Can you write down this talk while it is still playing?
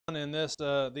in this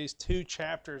these two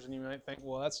chapters, and you might think,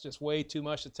 well, that's just way too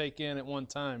much to take in at one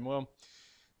time. Well,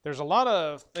 there's a lot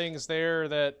of things there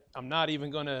that I'm not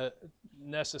even going to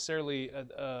necessarily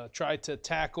try to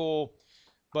tackle,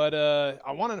 but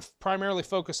I want to primarily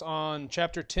focus on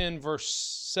chapter 10, verse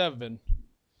 7.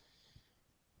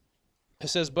 It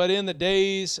says, "But in the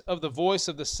days of the voice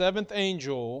of the seventh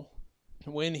angel,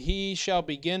 when he shall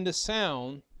begin to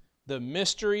sound, the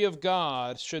mystery of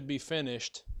God should be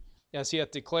finished, as he hath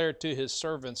declared to his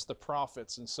servants, the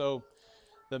prophets." And so,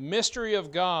 the mystery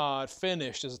of God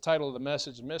finished is the title of the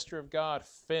message. The mystery of God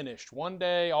finished. One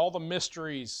day, all the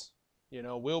mysteries,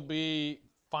 will be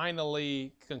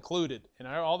finally concluded. And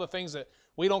all the things that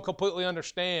we don't completely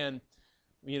understand,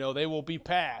 they will be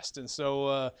past. And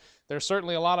so there's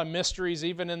certainly a lot of mysteries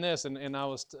even in this. And I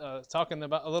was talking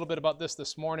about a little bit about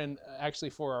this morning, actually,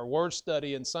 for our word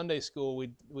study in Sunday school.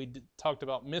 We talked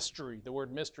about mystery, the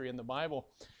word mystery in the Bible.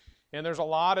 And there's a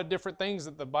lot of different things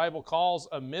that the Bible calls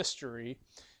a mystery.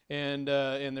 And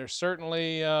there's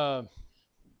certainly,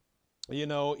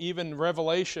 even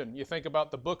Revelation. You think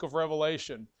about the book of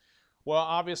Revelation. Well,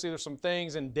 obviously there's some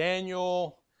things in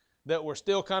Daniel that were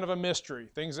still kind of a mystery.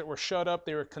 Things that were shut up,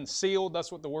 they were concealed.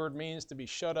 That's what the word means, to be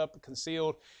shut up,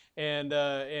 concealed. And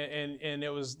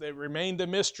it remained a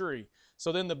mystery.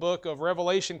 So then the book of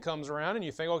Revelation comes around and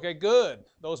you think, okay, good.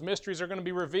 Those mysteries are going to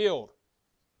be revealed.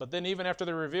 But then even after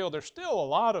they're revealed, there's still a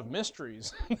lot of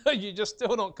mysteries that you just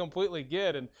still don't completely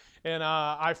get. And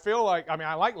I feel like,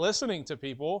 I like listening to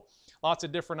people, lots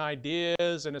of different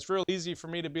ideas, and it's real easy for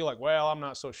me to be like, well, I'm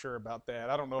not so sure about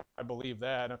that. I don't know if I believe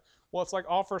that. Well, it's like,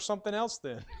 offer something else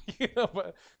then.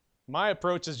 But my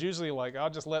approach is usually like,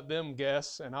 I'll just let them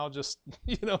guess, and I'll just,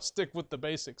 stick with the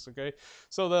basics, okay?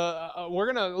 So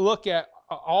we're going to look at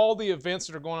all the events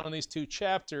that are going on in these two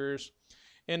chapters.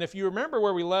 And if you remember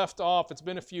where we left off, it's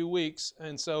been a few weeks,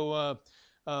 and so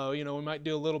we might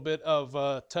do a little bit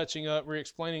of touching up,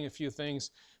 re-explaining a few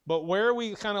things. But where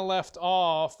we kind of left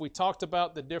off, we talked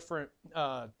about the different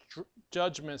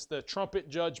judgments, the trumpet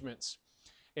judgments.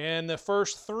 And the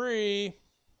first three,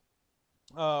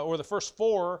 or the first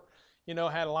four,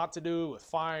 had a lot to do with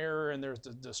fire, and there's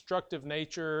the destructive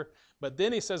nature. But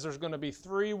then he says there's going to be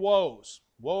three woes.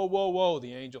 Woe, woe, woe,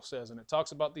 the angel says. And it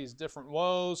talks about these different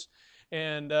woes.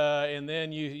 And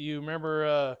then you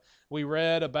remember we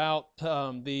read about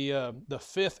the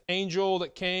fifth angel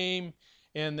that came,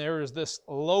 and there was these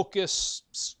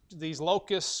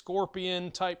locust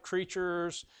scorpion type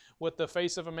creatures with the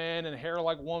face of a man and hair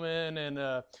like woman, and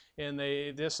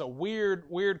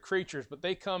weird creatures. But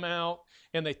they come out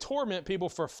and they torment people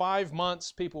for 5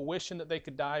 months. People wishing that they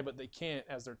could die, but they can't,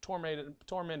 as they're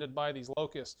tormented by these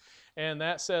locusts. And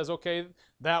that says, okay,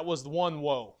 that was one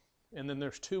woe. And then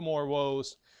there's two more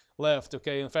woes left,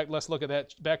 okay? In fact, let's look at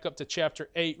that. Back up to chapter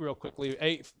 8 real quickly,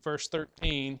 8 verse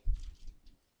 13.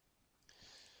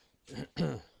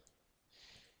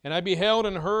 "And I beheld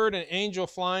and heard an angel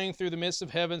flying through the midst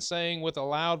of heaven, saying with a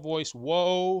loud voice,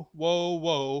 Woe, woe,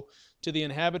 woe to the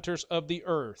inhabitants of the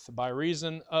earth, by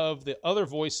reason of the other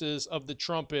voices of the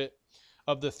trumpet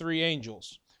of the three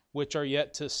angels, which are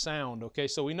yet to sound." Okay,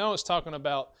 so we know it's talking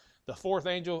about the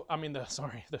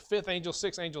the fifth angel,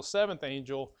 sixth angel, seventh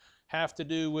angel have to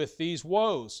do with these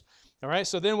woes. All right,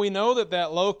 so then we know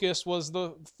that locust was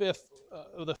the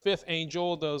fifth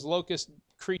angel. Those locust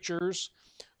creatures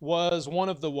was one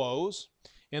of the woes.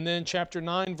 And then chapter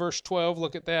 9, verse 12,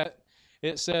 look at that.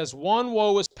 It says, "One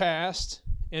woe is past,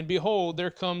 and behold,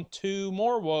 there come two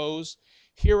more woes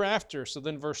hereafter." So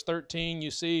then verse 13,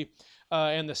 you see,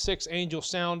 and the sixth angel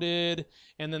sounded,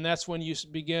 and then that's when you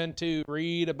begin to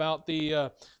read about this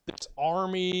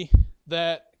army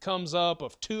that comes up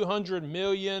of 200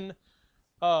 million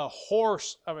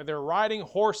they're riding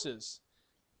horses.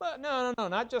 But no,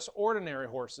 not just ordinary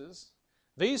horses.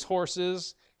 These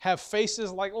horses have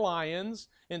faces like lions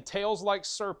and tails like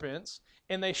serpents,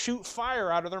 and they shoot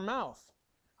fire out of their mouth.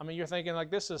 You're thinking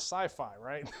like, this is sci-fi,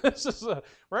 right?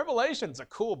 Revelation's a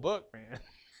cool book, man.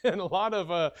 And a lot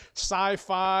of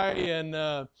sci-fi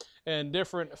and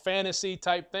different fantasy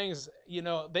type things.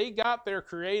 They got their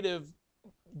creative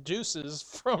juices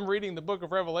from reading the book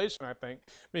of Revelation, I think,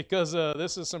 because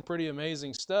this is some pretty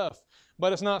amazing stuff.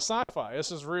 But it's not sci-fi.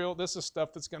 This is real. This is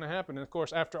stuff that's going to happen. And of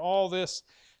course, after all this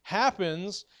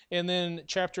happens, and then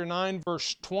chapter 9,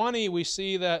 verse 20, we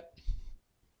see that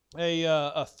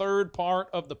a third part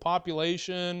of the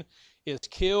population is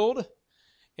killed,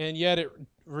 and yet it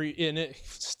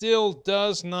still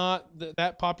does not,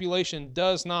 that population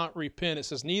does not repent. It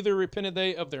says, "Neither repented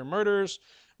they of their murders,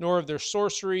 nor of their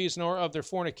sorceries, nor of their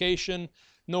fornication,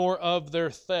 nor of their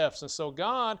thefts." And so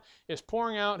God is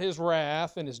pouring out his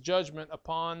wrath and his judgment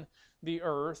upon the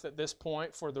earth at this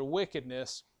point for the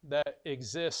wickedness that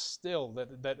exists still,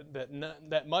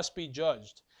 that must be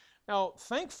judged. Now,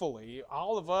 thankfully,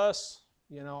 all of us,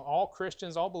 all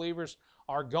Christians, all believers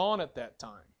are gone at that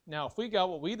time. Now, if we got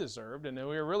what we deserved and we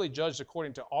were really judged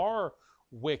according to our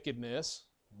wickedness,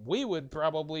 we would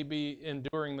probably be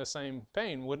enduring the same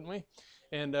pain, wouldn't we?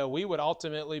 And we would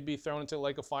ultimately be thrown into the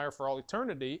lake of fire for all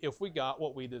eternity if we got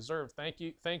what we deserved. Thank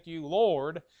you,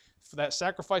 Lord, for that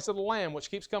sacrifice of the Lamb,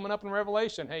 which keeps coming up in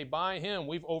Revelation. Hey, by Him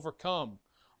we've overcome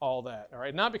all that. All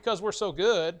right, not because we're so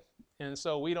good and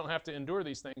so we don't have to endure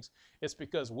these things. It's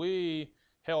because we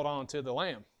held on to the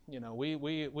Lamb.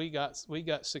 We got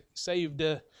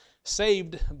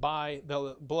saved by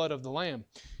the blood of the Lamb,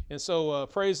 and so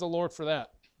praise the Lord for that.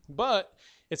 But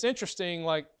it's interesting,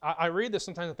 like I read this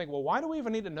sometimes and think, well, why do we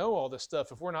even need to know all this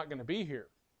stuff if we're not going to be here?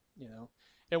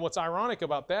 And what's ironic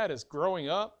about that is growing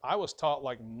up, I was taught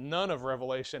like none of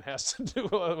Revelation has to do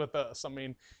with us. I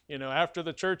mean, after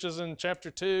the churches in chapter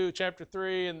 2, chapter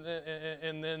 3,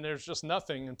 and then there's just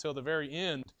nothing until the very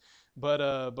end. But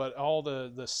all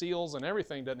the seals and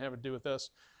everything doesn't have to do with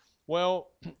us. Well,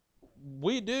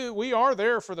 we are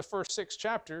there for the first 6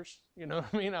 chapters.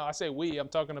 I say we, I'm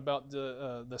talking about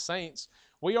the saints.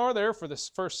 We are there for the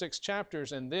first 6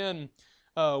 chapters, and then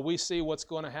we see what's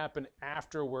going to happen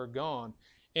after we're gone.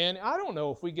 And I don't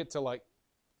know if we get to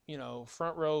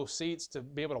front row seats to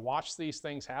be able to watch these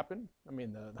things happen. I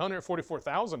mean, the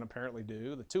 144,000 apparently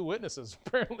do. The 2 witnesses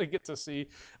apparently get to see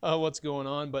what's going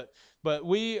on. But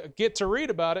we get to read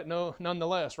about it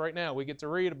nonetheless. Right now, we get to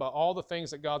read about all the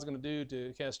things that God's going to do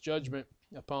to cast judgment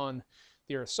upon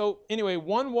the earth. So anyway,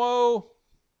 one woe,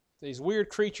 these weird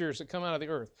creatures that come out of the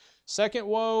earth. Second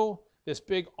woe, this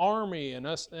big army and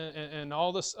us and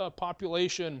all this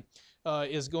population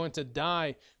is going to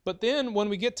die. But then when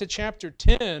we get to chapter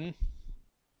 10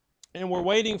 and we're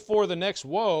waiting for the next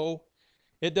woe,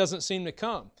 it doesn't seem to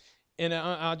come. And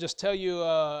I'll just tell you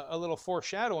a little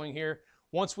foreshadowing here.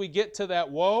 Once we get to that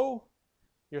woe,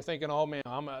 you're thinking, oh man,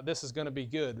 this is going to be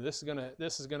good. This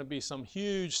is going to be some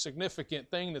huge significant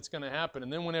thing that's going to happen.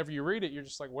 And then whenever you read it, you're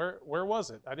just like, where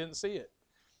was it? I didn't see it.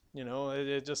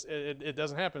 It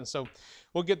doesn't happen. So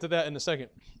we'll get to that in a second.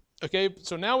 Okay,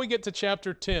 so now we get to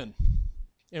chapter 10,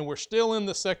 and we're still in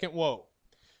the second woe,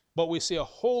 but we see a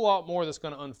whole lot more that's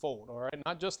going to unfold. All right,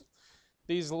 not just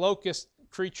these locust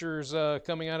creatures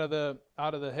coming out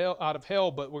of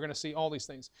hell, but we're going to see all these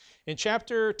things. In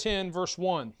chapter 10, verse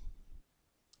 1,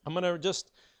 I'm going to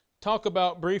just talk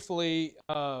about briefly.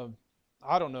 I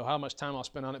don't know how much time I'll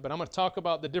spend on it, but I'm going to talk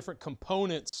about the different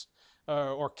components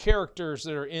or characters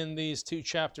that are in these 2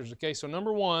 chapters. Okay, so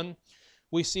number 1,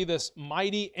 we see this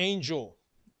mighty angel.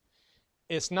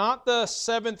 It's not the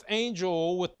 7th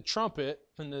angel with the trumpet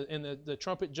and the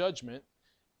trumpet judgment,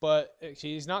 but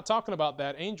he's not talking about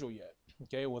that angel yet.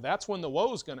 Okay, well, that's when the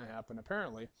woe is going to happen,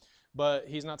 apparently, but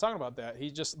he's not talking about that.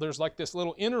 There's like this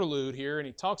little interlude here, and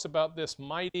he talks about this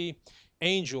mighty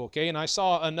angel. Okay, and I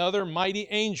saw another mighty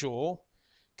angel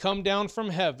come down from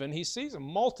heaven. He sees a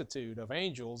multitude of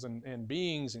angels and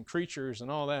beings and creatures and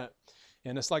all that.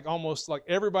 And it's like almost like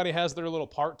everybody has their little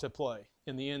part to play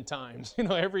in the end times.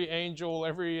 Every angel,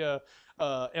 every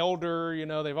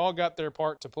elder, they've all got their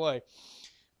part to play.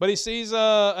 But he sees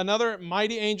another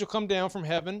mighty angel come down from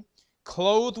heaven,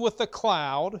 clothed with a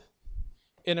cloud,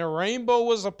 and a rainbow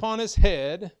was upon his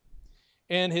head,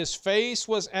 and his face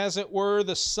was as it were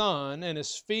the sun, and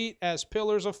his feet as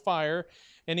pillars of fire.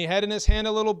 And he had in his hand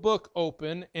a little book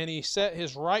open, and he set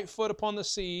his right foot upon the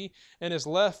sea, and his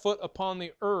left foot upon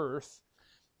the earth,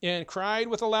 and cried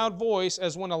with a loud voice,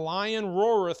 as when a lion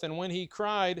roareth, and when he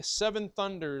cried, 7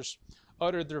 thunders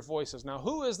uttered their voices. Now,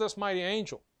 who is this mighty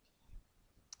angel?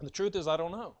 And the truth is, I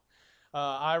don't know.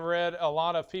 I read a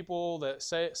lot of people that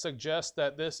suggest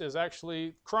that this is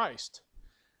actually Christ.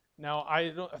 Now,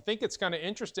 I think it's kind of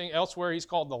interesting. Elsewhere, he's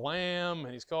called the Lamb,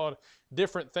 and he's called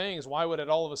different things. Why would it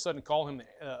all of a sudden call him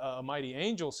a mighty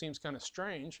angel? Seems kind of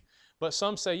strange. But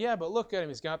some say, yeah, but look at him.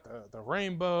 He's got the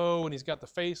rainbow, and he's got the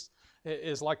face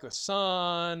is like the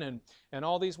sun, and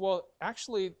all these. Well,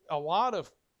 actually, a lot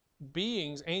of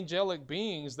beings, angelic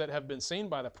beings that have been seen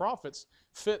by the prophets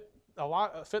fit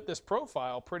this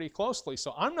profile pretty closely.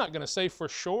 So I'm not going to say for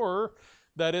sure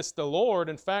that it's the Lord.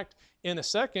 In fact, in a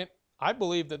second, I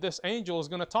believe that this angel is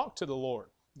going to talk to the Lord,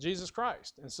 Jesus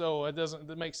Christ. And so it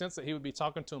make sense that he would be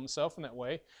talking to himself in that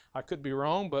way. I could be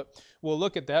wrong, but we'll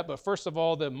look at that. But first of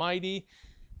all, the mighty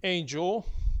angel,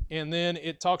 and then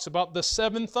it talks about the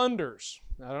 7 thunders.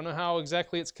 I don't know how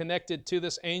exactly it's connected to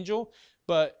this angel,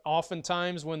 but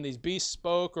oftentimes when these beasts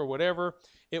spoke or whatever,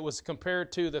 it was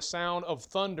compared to the sound of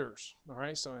thunders. All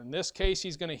right, so in this case,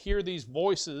 he's going to hear these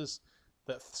voices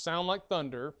that sound like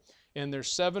thunder, and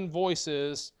there's 7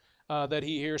 voices that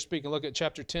he hears speaking. Look at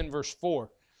chapter 10, verse 4.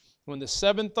 When the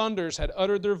 7 thunders had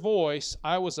uttered their voice,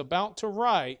 I was about to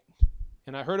write,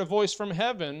 and I heard a voice from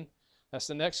heaven. That's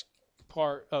the next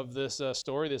part of this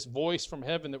story, this voice from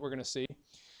heaven that we're going to see.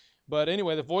 But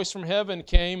anyway, the voice from heaven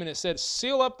came, and it said,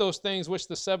 seal up those things which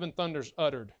the 7 thunders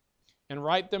uttered, and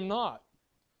write them not.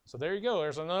 So there you go.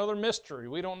 There's another mystery.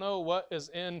 We don't know what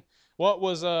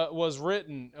was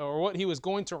written, or what he was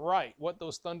going to write, what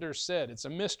those thunders said. It's a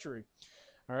mystery.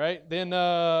 All right. Then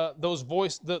the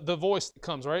voice that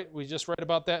comes, right? We just read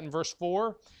about that in verse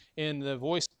 4, and the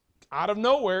voice out of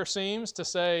nowhere seems to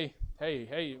say,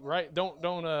 hey, right? Don't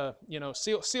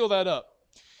seal that up.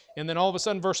 And then all of a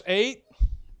sudden, verse 8.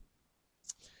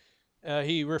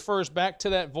 He refers back to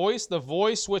that voice. The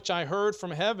voice which I heard from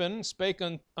heaven spake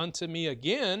unto me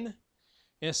again,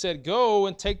 and said, go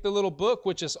and take the little book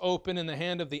which is open in the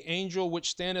hand of the angel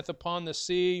which standeth upon the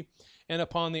sea and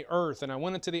upon the earth. And I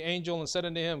went unto the angel and said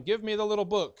unto him, give me the little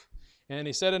book. And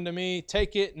he said unto me,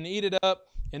 take it and eat it up,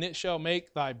 and it shall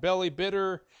make thy belly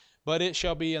bitter, but it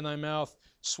shall be in thy mouth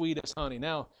sweet as honey.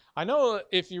 Now, I know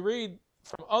if you read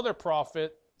from other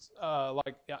prophets,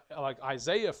 like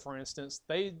Isaiah, for instance,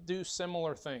 they do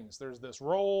similar things. There's this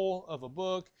roll of a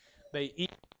book. They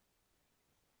eat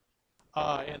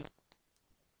in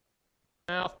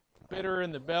the mouth, bitter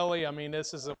in the belly. I mean,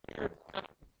 this is a weird kind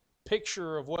of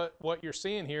picture of what you're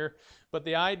seeing here. But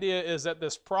the idea is that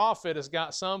this prophet has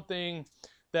got something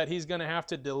that he's going to have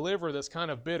to deliver that's kind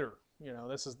of bitter.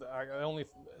 This is the only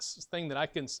thing that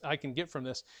I can get from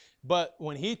this. But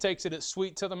when he takes it, it's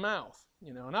sweet to the mouth.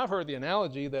 And I've heard the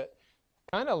analogy that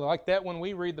kind of like that when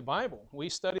we read the Bible. We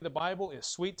study the Bible, it's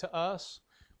sweet to us.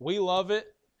 We love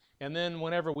it. And then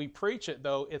whenever we preach it,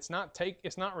 though, it's not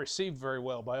received very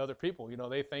well by other people.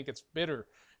 They think it's bitter,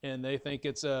 and they think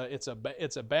it's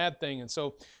a bad thing. And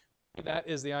so that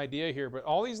is the idea here. But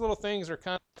all these little things are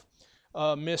kind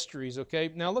of mysteries,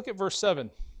 okay? Now look at verse 7.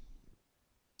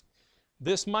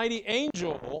 This mighty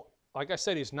angel, like I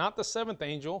said, he's not the 7th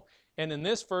angel. And in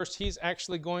this verse, he's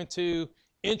actually going to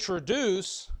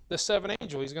introduce the 7th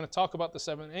angel. He's going to talk about the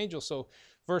 7th angel. So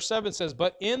verse 7 says,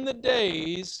 but in the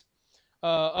days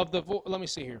of the... Let me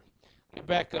see here.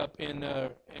 Back up and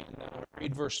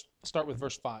start with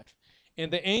verse 5.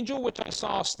 And the angel which I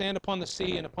saw stand upon the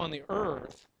sea and upon the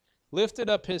earth lifted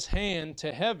up his hand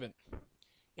to heaven,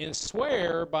 and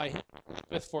swear by him who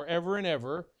liveth forever and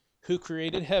ever, who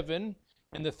created heaven,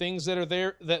 and the things that are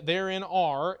there, that therein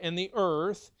are, and the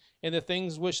earth, and the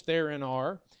things which therein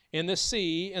are, and the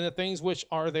sea, and the things which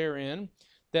are therein,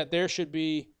 that there should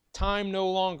be time no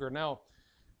longer. Now,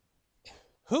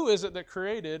 who is it that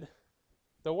created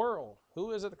the world?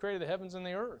 Who is it that created the heavens and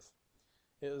the earth?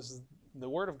 It was the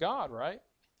Word of God, right?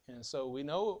 And so we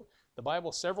know the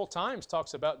Bible several times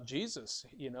talks about Jesus.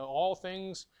 All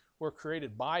things were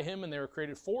created by him, and they were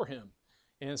created for him.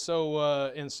 And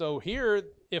so here,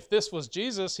 if this was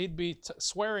Jesus, he'd be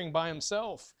swearing by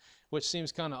himself, which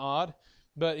seems kind of odd.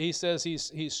 But he says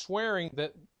he's swearing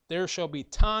that there shall be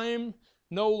time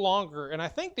no longer. And I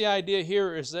think the idea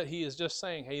here is that he is just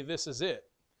saying, hey, this is it.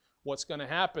 What's going to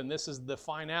happen? This is the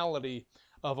finality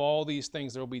of all these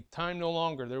things. There will be time no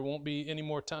longer. There won't be any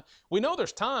more time. We know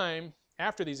there's time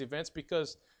after these events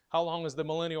because how long is the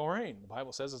millennial reign? The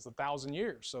Bible says it's 1,000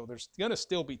 years. So there's going to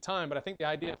still be time. But I think the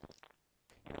idea...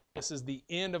 this is the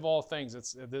end of all things.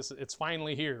 It's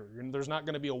finally here. And there's not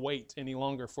going to be a wait any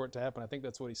longer for it to happen. I think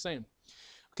that's what he's saying.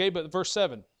 Okay, but verse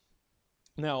 7.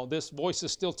 Now, this voice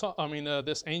is still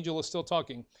this angel is still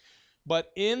talking.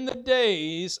 But in the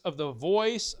days of the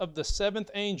voice of the 7th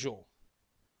angel,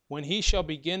 when he shall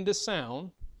begin to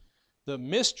sound, the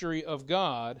mystery of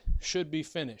God should be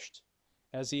finished,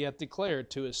 as he hath declared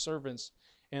to his servants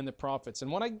and the prophets.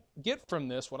 And what I get from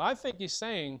this, what I think he's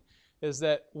saying, is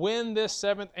that when this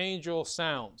 7th angel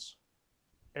sounds,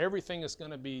 everything is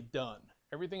going to be done.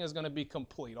 Everything is going to be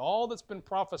complete. All that's been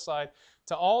prophesied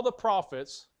to all the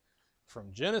prophets,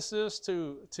 from Genesis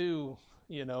to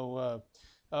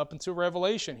up until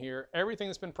Revelation here, everything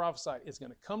that's been prophesied is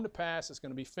going to come to pass. It's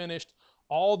going to be finished.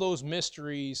 All those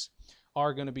mysteries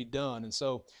are going to be done. And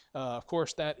so, of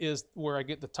course, that is where I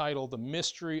get the title, The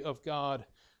Mystery of God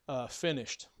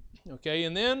Finished. Okay,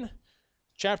 and then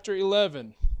chapter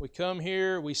 11, we come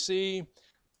here, we see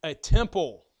a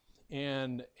temple,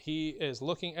 and he is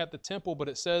looking at the temple, but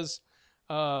it says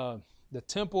the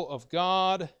temple of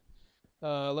God.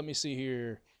 Let me see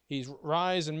here. He's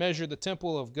rise and measure the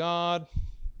temple of God.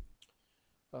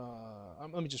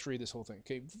 Let me just read this whole thing.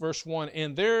 Okay, verse 1.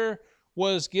 And there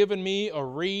was given me a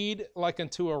reed like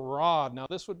unto a rod. Now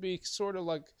this would be sort of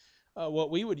like what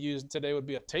we would use today would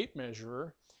be a tape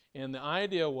measurer. And the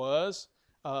idea was,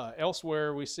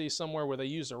 elsewhere we see somewhere where they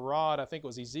used a rod, I think it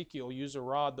was Ezekiel, used a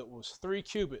rod that was 3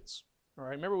 cubits. All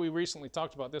right, remember we recently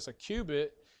talked about this. A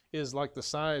cubit is like the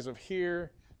size of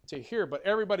here to here, but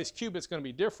everybody's cubit's going to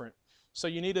be different. So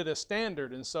you needed a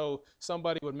standard, and so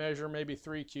somebody would measure maybe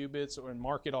 3 cubits and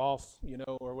mark it off,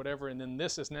 or whatever, and then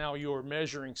this is now your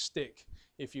measuring stick,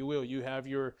 if you will. You have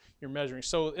your measuring.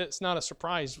 So it's not a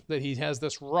surprise that he has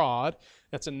this rod.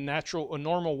 That's a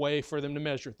normal way for them to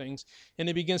measure things. And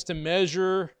he begins to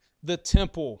measure the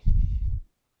temple.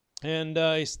 And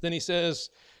then he says,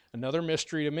 another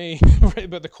mystery to me,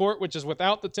 but the court which is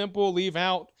without the temple leave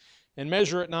out and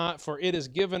measure it not, for it is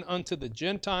given unto the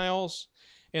Gentiles.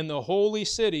 In the holy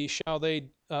city shall they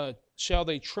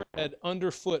tread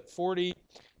underfoot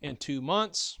 42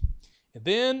 months. And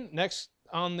then next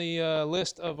on the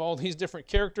list of all these different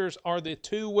characters are the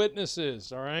 2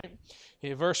 witnesses. All right.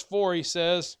 In verse 4 he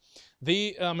says,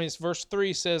 verse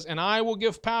 3 says, and I will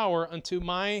give power unto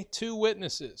my 2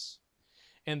 witnesses,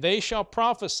 and they shall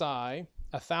prophesy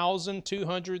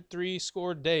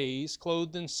 1,260 days,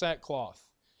 clothed in sackcloth.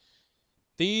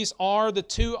 These are the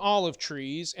 2 olive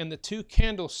trees and the 2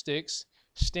 candlesticks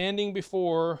standing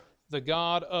before the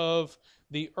God of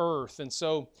the earth. And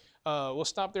so we'll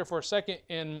stop there for a second.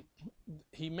 And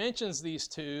he mentions these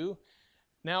 2.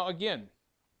 Now again,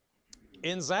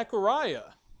 in Zechariah,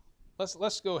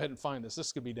 let's go ahead and find this.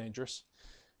 This could be dangerous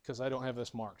because I don't have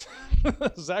this marked.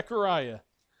 Zechariah.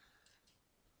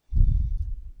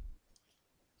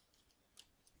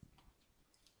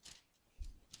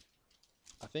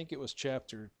 I think it was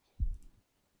chapter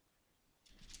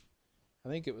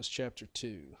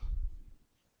 2.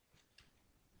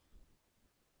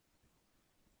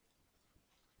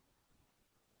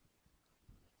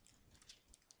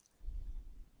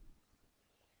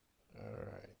 All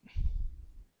right.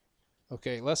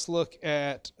 Okay, let's look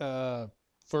at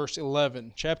verse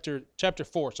 11. Chapter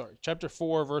 4,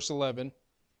 verse 11.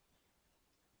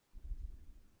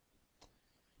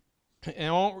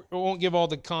 And I won't give all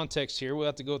the context here. We'll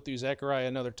have to go through Zechariah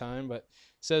another time. But it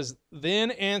says, then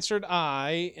answered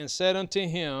I and said unto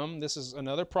him, this is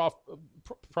another prophet,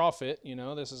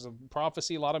 this is a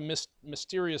prophecy, a lot of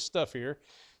mysterious stuff here.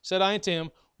 Said I unto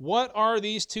him, what are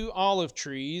these 2 olive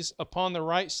trees upon the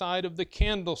right side of the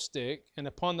candlestick and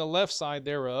upon the left side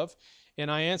thereof? And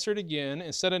I answered again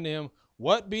and said unto him,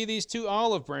 what be these 2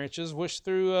 olive branches which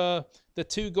through the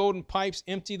 2 golden pipes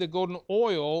empty the golden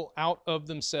oil out of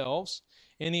themselves?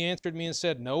 And he answered me and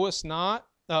said, knowest thou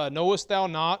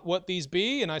not what these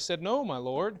be? And I said, no, my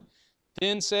Lord.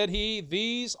 Then said he,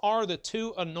 these are the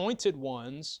 2 anointed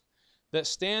ones that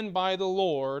stand by the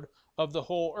Lord of the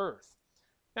whole earth.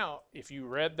 Now, if you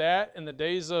read that in the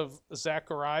days of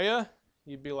Zechariah,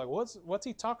 you'd be like, what's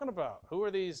he talking about? Who are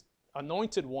these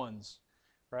anointed ones?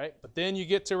 Right? But then you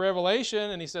get to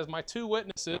Revelation and he says, my 2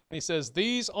 witnesses. And he says,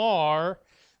 these are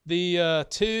the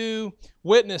 2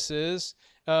 witnesses.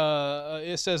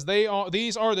 It says,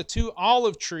 these are the 2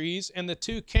 olive trees and the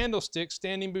 2 candlesticks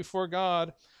standing before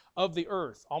God of the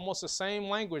earth. Almost the same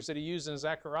language that he used in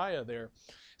Zechariah there.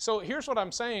 So here's what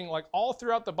I'm saying. Like all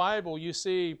throughout the Bible, you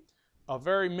see a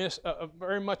very much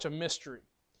a mystery.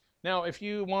 Now, if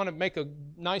you want to make a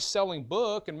nice selling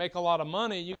book and make a lot of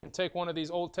money, you can take one of these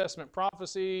Old Testament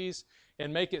prophecies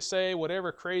and make it say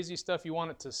whatever crazy stuff you want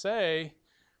it to say,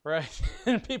 right?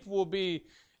 And people will be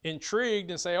intrigued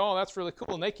and say, oh, that's really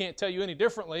cool. And they can't tell you any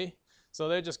differently, so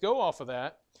they just go off of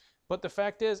that. But the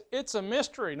fact is, it's a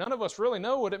mystery. None of us really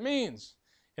know what it means.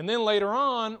 And then later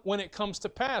on, when it comes to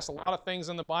pass, a lot of things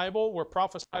in the Bible were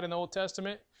prophesied in the Old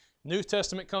Testament. New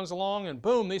Testament comes along and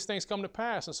boom, these things come to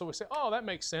pass. And so we say, oh, that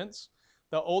makes sense.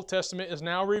 The Old Testament is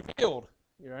now revealed,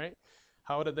 right?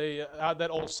 How'd that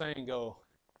old saying go?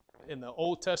 In the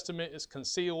Old Testament is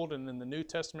concealed and in the New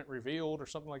Testament revealed or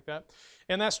something like that.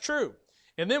 And that's true.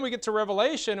 And then we get to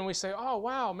Revelation and we say, oh,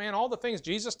 wow, man, all the things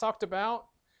Jesus talked about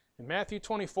in Matthew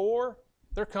 24,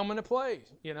 they're coming to play.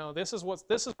 This is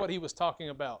what he was talking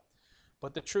about.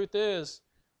 But the truth is,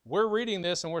 we're reading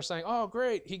this and we're saying, oh,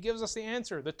 great, he gives us the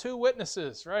answer. The 2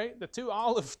 witnesses, right? The 2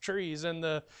 olive trees and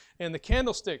the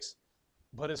candlesticks.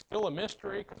 But it's still a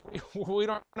mystery because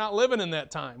we're not living in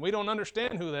that time. We don't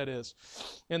understand who that is.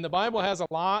 And the Bible has a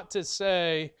lot to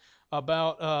say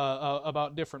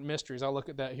about different mysteries. I'll look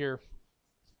at that here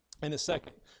in a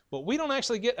second. But we don't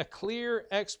actually get a clear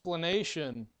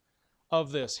explanation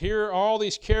of this. Here are all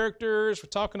these characters. We're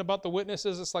talking about the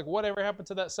witnesses. It's like, whatever happened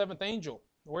to that 7th angel?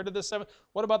 What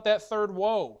about that 3rd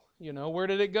woe? Where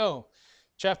did it go?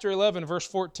 Chapter 11, verse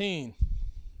 14.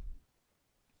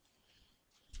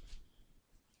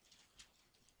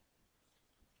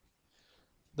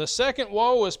 The 2nd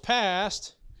woe is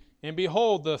past, And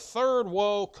behold, the third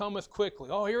woe cometh quickly.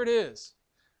 Oh, here it is.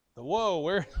 The woe,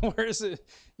 where is it?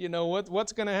 You know,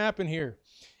 what's going to happen here?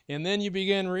 And then you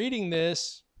begin reading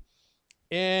this,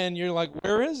 and you're like,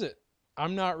 where is it?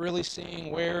 I'm not really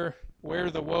seeing where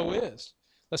the woe is.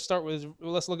 Let's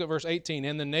look at verse 18.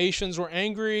 And the nations were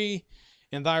angry,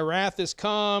 and thy wrath is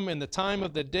come, and the time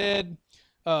of the dead,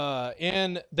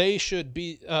 and they should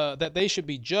be that they should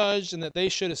be judged, and that they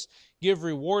shouldest give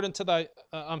reward unto that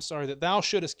thou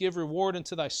shouldest give reward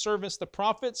unto thy servants the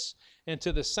prophets, and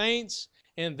to the saints,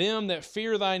 and them that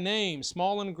fear thy name,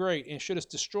 small and great, and shouldest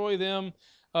destroy them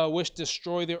which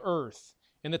destroy the earth.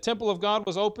 And the temple of God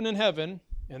was open in heaven,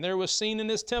 and there was seen in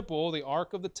his temple the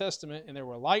ark of the testament, and there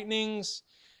were lightnings,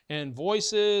 and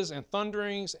voices, and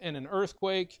thunderings, and an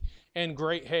earthquake, and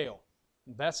great hail.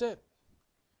 That's it.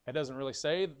 It doesn't really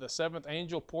say that the seventh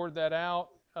angel poured that out,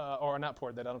 or not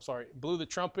poured that out, I'm sorry, blew the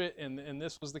trumpet, and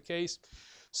this was the case.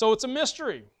 So it's a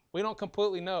mystery. We don't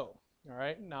completely know. All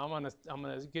right. Now I'm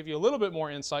gonna give you a little bit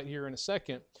more insight here in a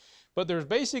second, but there's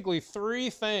basically three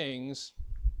things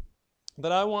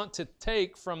that I want to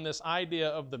take from this idea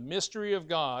of the mystery of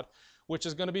God, which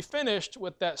is going to be finished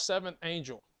with that seventh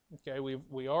angel. Okay.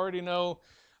 We already know.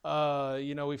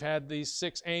 We've had these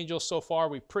 6 angels so far.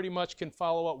 We pretty much can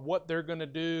follow up what they're going to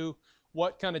do,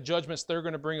 what kind of judgments they're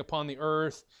going to bring upon the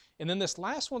earth. And then this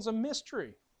last one's a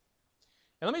mystery.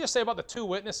 And let me just say about the 2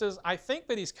 witnesses, I think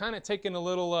that he's kind of taken a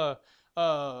little,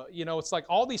 it's like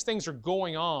all these things are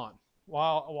going on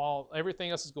while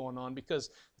everything else is going on, because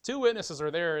the 2 witnesses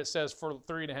are there, it says, for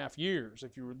 3.5 years,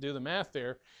 if you do the math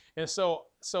there. And so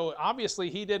obviously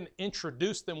he didn't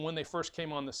introduce them when they first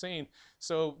came on the scene.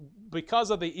 So because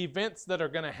of the events that are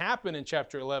going to happen in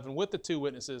chapter 11 with the 2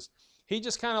 witnesses, he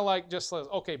just kind of says,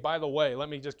 okay, by the way, let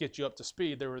me just get you up to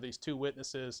speed. There were these 2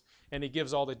 witnesses, and he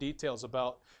gives all the details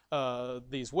about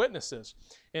these witnesses.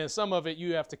 And some of it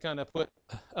you have to kind of put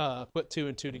 2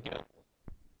 and 2 together.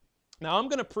 Now I'm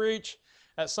going to preach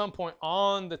at some point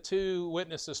on the 2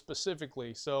 witnesses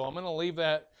specifically, so I'm going to leave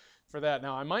that for that.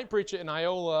 Now I might preach it in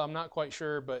Iola, I'm not quite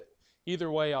sure, but either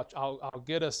way I'll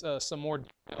get us some more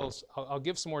details. I'll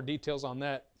give some more details on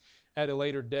that at a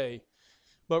later day.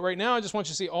 But right now I just want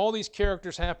you to see all these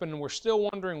characters happen, and we're still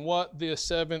wondering what the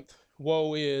 7th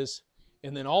woe is.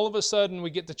 And then all of a sudden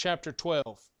we get to chapter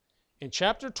 12. In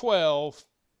chapter 12,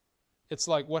 it's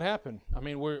like, what happened? I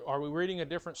mean, are we reading a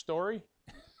different story?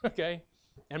 Okay.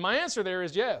 And my answer there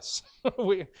is yes.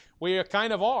 we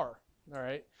kind of are. All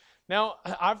right. Now,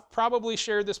 I've probably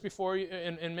shared this before,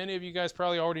 and many of you guys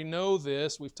probably already know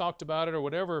this. We've talked about it or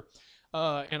whatever.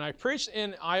 And I preached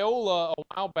in Iola a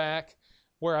while back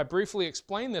where I briefly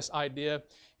explained this idea,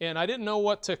 and I didn't know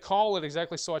what to call it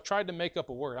exactly, so I tried to make up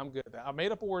a word. I'm good at that. I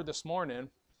made up a word this morning,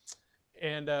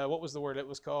 and what was the word? It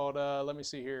was called, let me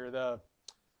see here, the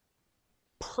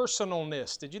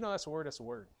personalness. Did you know that's a word? That's a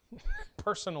word.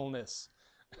 Personalness.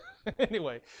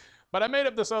 Anyway, but I made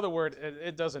up this other word.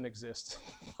 It doesn't exist.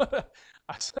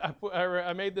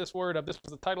 I made this word up. This was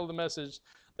the title of the message,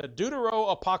 the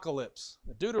Deutero-apocalypse.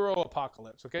 The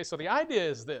Deutero-apocalypse. Okay, so the idea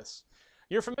is this.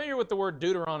 You're familiar with the word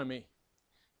Deuteronomy.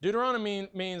 Deuteronomy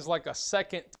means like a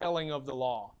second telling of the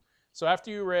law. So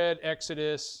after you read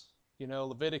Exodus,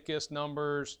 Leviticus,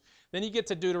 Numbers, then you get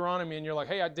to Deuteronomy and you're like,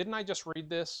 hey, didn't I just read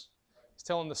this? It's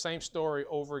telling the same story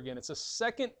over again. It's a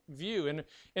second view, and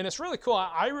it's really cool.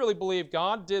 I really believe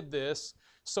God did this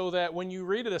so that when you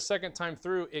read it a second time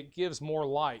through, it gives more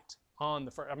light on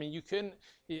the first. I mean,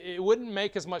 it wouldn't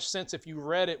make as much sense if you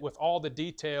read it with all the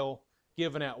detail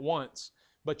given at once.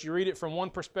 But you read it from one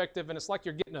perspective, and it's like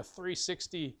you're getting a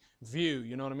 360 view,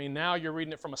 you know what I mean? Now you're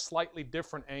reading it from a slightly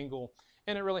different angle,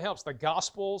 and it really helps. The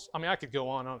Gospels, I mean, I could go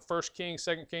on 1 Kings,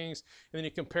 2 Kings, and then you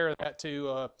compare that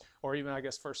to, or even, I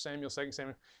guess, 1 Samuel, 2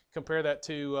 Samuel, compare that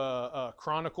to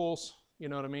Chronicles, you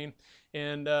know what I mean?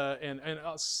 And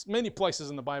many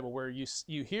places in the Bible where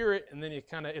you hear it, and then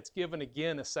it's given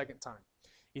again a second time.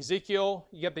 Ezekiel,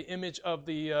 you get the image of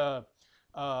the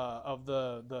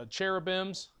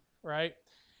cherubims, right?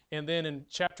 And then in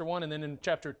chapter 1 and then in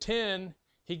chapter 10,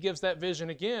 he gives that vision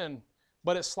again,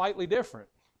 but it's slightly different,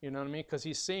 you know what I mean? Because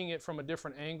he's seeing it from a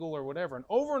different angle or whatever. And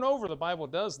over the Bible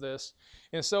does this.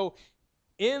 And so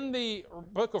in the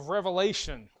book of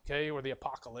Revelation, okay, or the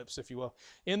apocalypse, if you will,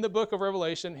 in the book of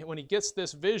Revelation, when he gets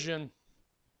this vision,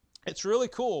 it's really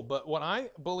cool. But what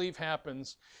I believe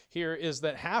happens here is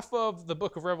that half of the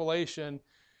book of Revelation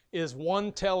is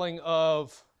one telling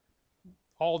of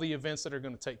all the events that are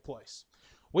going to take place.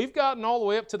 We've gotten all the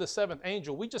way up to the 7th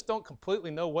angel. We just don't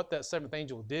completely know what that 7th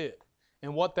angel did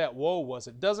and what that woe was.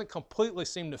 It doesn't completely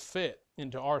seem to fit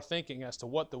into our thinking as to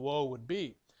what the woe would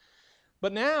be.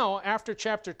 But now, after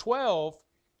chapter 12,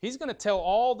 he's going to tell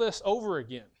all this over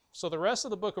again. So the rest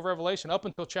of the book of Revelation, up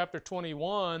until chapter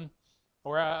 21,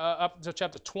 or up until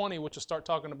chapter 20, which will start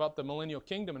talking about the millennial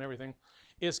kingdom and everything,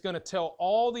 is going to tell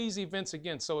all these events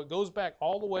again. So it goes back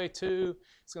all the way to,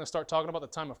 it's going to start talking about the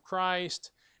time of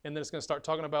Christ, and then it's going to start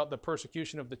talking about the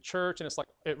persecution of the church, and it's like,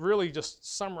 it really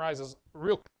just summarizes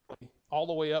real quickly all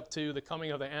the way up to the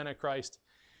coming of the Antichrist.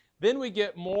 Then we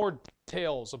get more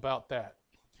details about that.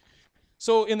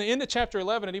 So in the end of chapter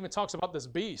 11, it even talks about this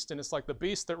beast, and it's like the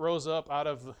beast that rose up out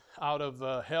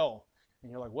of hell. And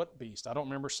you're like, what beast? I don't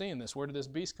remember seeing this. Where did this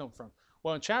beast come from?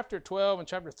 Well, in chapter 12 and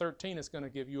chapter 13, it's going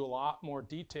to give you a lot more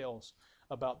details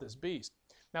about this beast.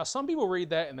 Now, some people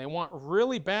read that and they want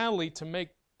really badly to make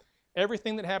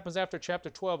everything that happens after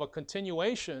chapter 12 a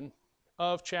continuation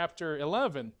of chapter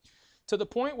 11, to the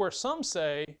point where some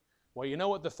say, well, you know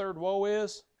what the third woe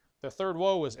is? The third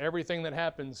woe is everything that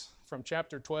happens from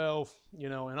chapter 12,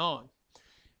 and on.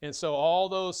 And so all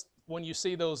those, when you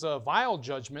see those vial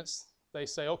judgments, they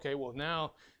say, okay, well,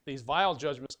 now these vial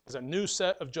judgments is a new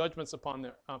set of judgments upon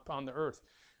the earth.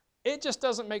 It just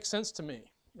doesn't make sense to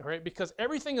me, all right? Because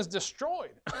everything is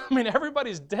destroyed. I mean,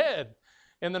 everybody's dead.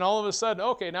 And then all of a sudden,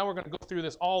 okay, now we're going to go through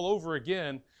this all over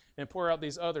again and pour out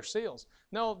these other seals.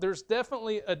 No, there's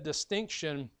definitely a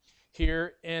distinction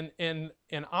here, and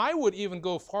I would even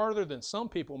go farther than some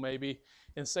people maybe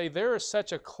and say there is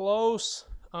such a close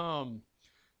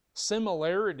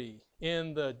similarity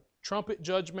in the trumpet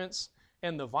judgments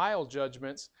and the vial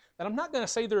judgments that I'm not going to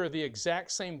say they're the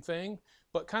exact same thing,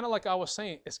 but kind of like I was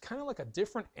saying, it's kind of like a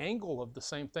different angle of the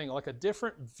same thing, like a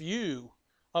different view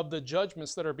of the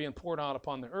judgments that are being poured out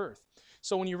upon the earth.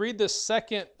 So when you read this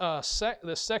second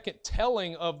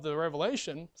telling of the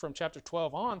Revelation from chapter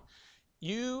 12 on,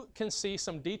 you can see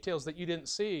some details that you didn't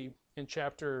see in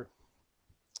chapter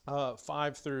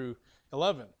 5 through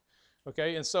 11.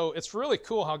 Okay, and so it's really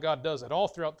cool how God does it all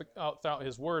throughout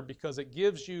His Word, because it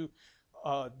gives you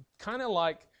kind of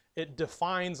like, it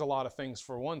defines a lot of things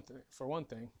for one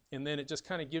thing, and then it just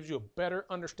kind of gives you a better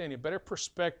understanding, a better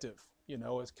perspective.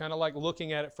 It's kind of like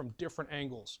looking at it from different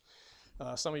angles.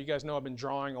 Some of you guys know I've been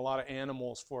drawing a lot of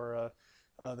animals for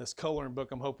this coloring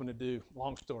book I'm hoping to do.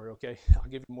 Long story, okay? I'll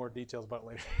give you more details about it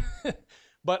later.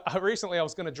 But recently I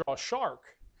was going to draw a shark.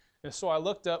 And so I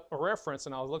looked up a reference,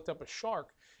 and I looked up a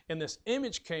shark, and this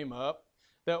image came up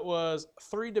that was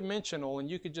three-dimensional, and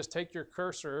you could just take your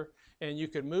cursor and you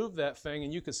could move that thing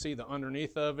and you could see the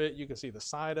underneath of it, you could see the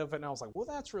side of it, and I was like, well,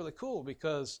 that's really cool,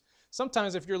 because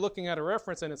sometimes if you're looking at a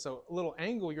reference and it's a little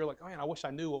angle, you're like, oh man, I wish I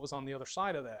knew what was on the other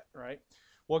side of that, right?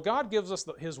 Well, God gives us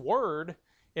His Word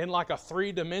in like a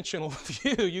three-dimensional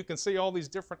view. You can see all these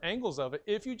different angles of it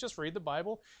if you just read the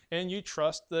Bible and you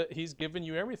trust that He's given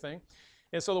you everything.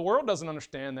 And so the world doesn't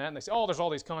understand that, and they say, oh, there's all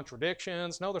these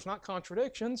contradictions. No, there's not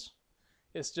contradictions.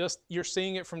 It's just you're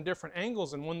seeing it from different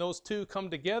angles, and when those two come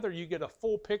together, you get a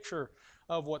full picture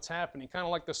of what's happening. Kind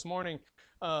of like this morning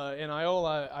in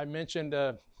Iola, I mentioned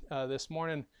this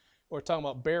morning, we're talking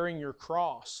about bearing your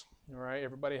cross. All right,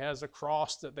 everybody has a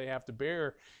cross that they have to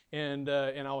bear, and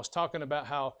I was talking about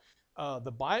how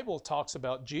the Bible talks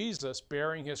about Jesus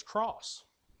bearing His cross.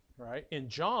 Right? In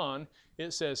John,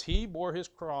 it says He bore His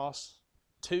cross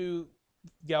to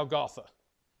Golgotha.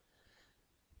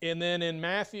 And then in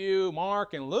Matthew,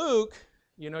 Mark, and Luke,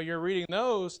 you're reading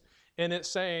those, and it's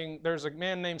saying there's a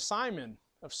man named Simon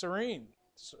of Cyrene,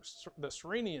 the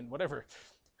Cyrenian, whatever,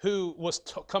 who was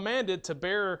commanded to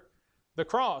bear the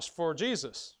cross for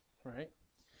Jesus, right?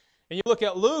 And you look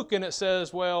at Luke, and it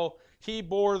says, well, he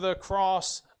bore the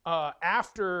cross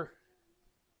after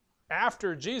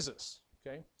Jesus,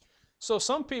 okay? So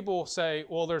some people say,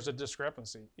 well, there's a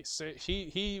discrepancy.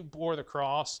 He bore the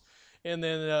cross, and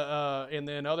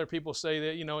then other people say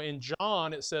that, in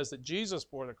John it says that Jesus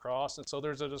bore the cross, and so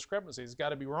there's a discrepancy. It's got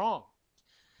to be wrong.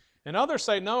 And others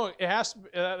say, no,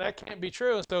 that can't be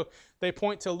true. And so they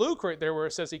point to Luke right there where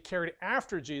it says He carried it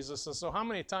after Jesus. And so how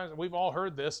many times, we've all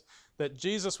heard this, that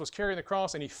Jesus was carrying the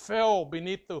cross and He fell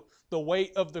beneath the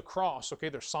weight of the cross. Okay,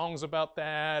 there's songs about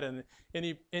that, and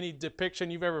any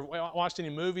depiction you've ever watched, any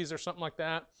movies or something like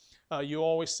that, you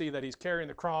always see that He's carrying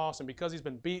the cross, and because He's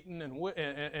been beaten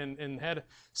and had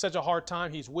such a hard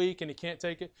time, He's weak and He can't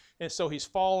take it. And so He's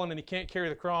fallen and He can't carry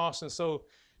the cross. And so,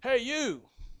 hey, you,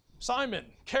 Simon,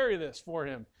 carry this for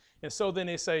Him. And so then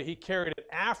they say He carried it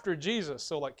after Jesus.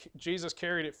 So like Jesus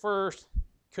carried it first,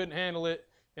 couldn't handle it,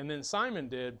 and then Simon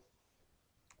did.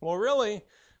 Well, really,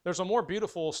 there's a more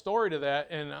beautiful story to that.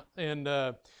 And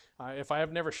if I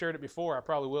have never shared it before, I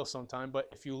probably will sometime. But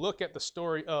if you look at the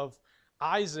story of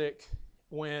Isaac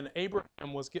when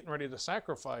Abraham was getting ready to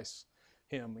sacrifice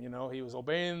him, he was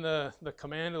obeying the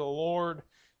command of the Lord,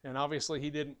 And obviously he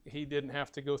didn't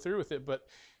have to go through with it, but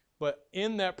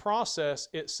in that process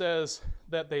it says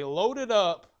that they loaded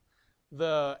up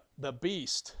the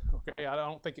beast. Okay, I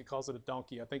don't think it calls it a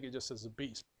donkey. I think it just says a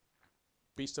beast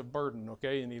of burden.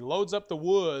 Okay, and he loads up the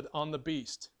wood on the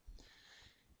beast,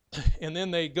 and then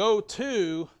they go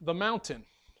to the mountain.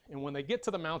 And when they get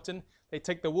to the mountain, they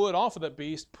take the wood off of the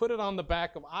beast, put it on the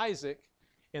back of Isaac,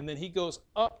 and then he goes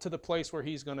up to the place where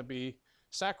he's going to be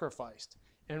sacrificed.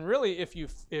 And really, if you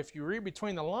read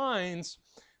between the lines,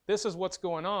 this is what's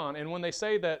going on. And when they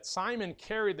say that Simon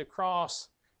carried the cross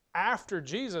after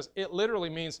Jesus, it literally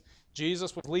means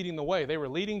Jesus was leading the way. They were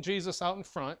leading Jesus out in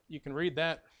front. You can read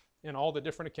that in all the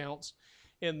different accounts.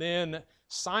 And then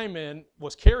Simon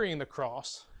was carrying the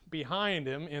cross behind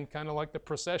him in kind of like the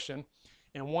procession.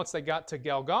 And once they got to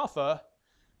Golgotha,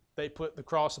 they put the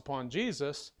cross upon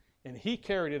Jesus, and he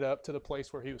carried it up to the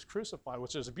place where he was crucified,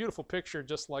 which is a beautiful picture,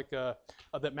 just like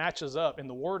that matches up, and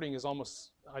the wording is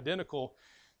almost identical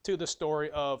to the story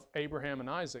of Abraham and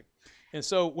Isaac. And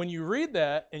so when you read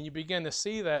that and you begin to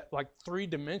see that like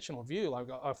three-dimensional view, like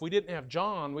if we didn't have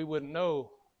John, we wouldn't know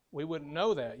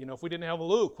that. You know, if we didn't have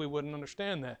Luke, we wouldn't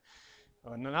understand that.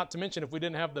 Not to mention, if we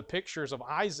didn't have the pictures of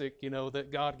Isaac, you know,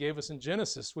 that God gave us in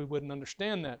Genesis, we wouldn't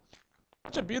understand that.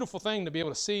 It's a beautiful thing to be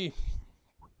able to see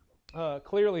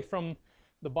clearly from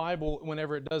the Bible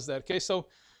whenever it does that. Okay, so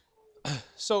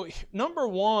number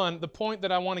one, the point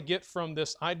that I want to get from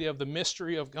this idea of the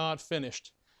mystery of God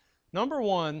finished. Number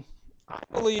one, I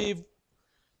believe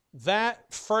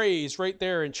that phrase right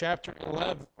there in chapter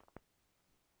 11,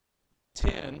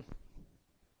 10,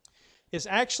 is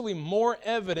actually more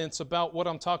evidence about what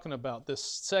I'm talking about, this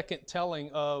second telling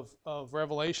of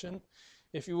Revelation,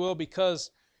 if you will,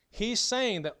 because he's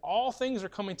saying that all things are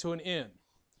coming to an end.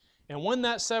 And when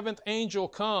that seventh angel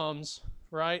comes,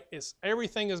 right,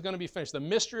 everything is going to be finished. The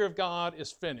mystery of God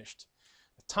is finished.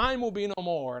 Time will be no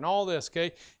more and all this,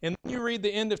 okay? And then you read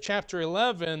the end of chapter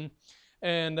 11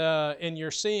 and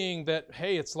you're seeing that,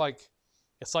 hey, it's like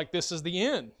this is the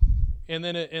end. And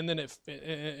then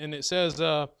it says,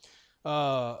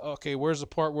 okay, where's the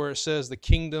part where it says the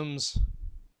kingdoms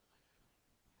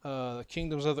of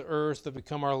the earth have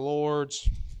become our lords?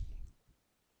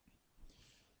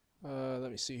 Let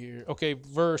me see here. Okay,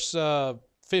 verse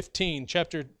 15,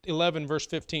 chapter 11, verse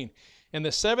 15. And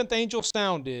the seventh angel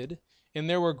sounded, and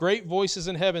there were great voices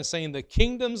in heaven saying, the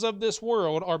kingdoms of this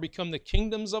world are become the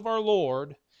kingdoms of our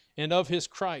Lord and of his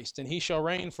Christ, and he shall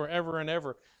reign forever and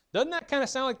ever. Doesn't that kind of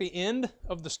sound like the end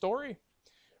of the story?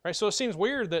 Right, so it seems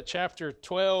weird that chapter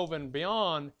 12 and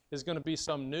beyond is going to be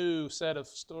some new set of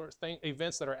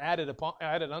events that are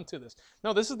added unto this.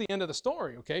 No, this is the end of the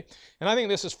story, okay? And I think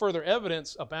this is further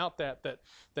evidence about that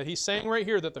he's saying right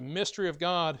here that the mystery of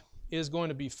God is going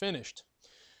to be finished.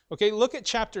 Okay, look at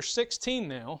chapter 16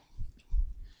 now.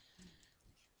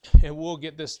 And we'll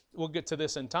get to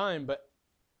this in time, but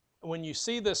when you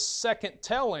see this second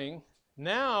telling,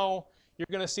 now you're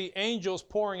going to see angels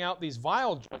pouring out these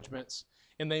vial judgments.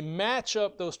 And they match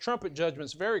up those trumpet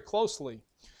judgments very closely.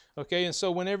 Okay, and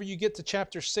so whenever you get to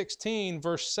chapter 16,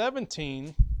 verse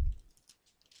 17,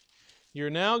 you're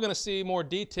now going to see more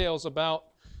details about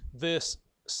this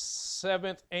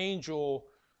seventh angel,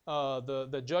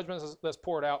 the judgment that's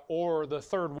poured out, or the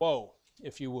third woe,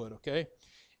 if you would, okay?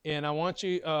 And I want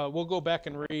you, we'll go back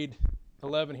and read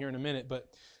 11 here in a minute, but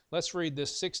let's read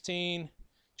this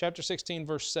chapter 16,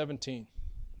 verse 17.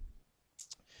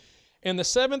 And the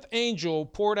seventh angel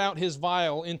poured out his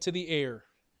vial into the air,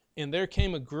 and there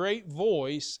came a great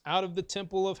voice out of the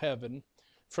temple of heaven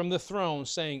from the throne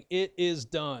saying, it is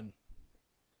done.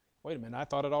 Wait a minute, I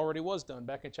thought it already was done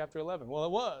back in chapter 11. Well,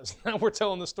 it was. Now we're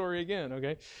telling the story again,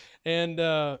 okay? And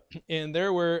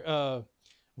there were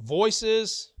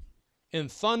voices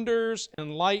and thunders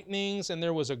and lightnings, and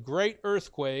there was a great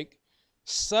earthquake,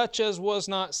 such as was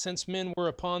not since men were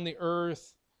upon the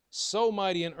earth, so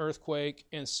mighty an earthquake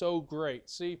and so great.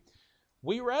 See,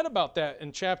 we read about that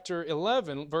in chapter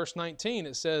 11, verse 19.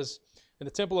 It says, and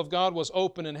the temple of God was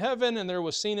open in heaven, and there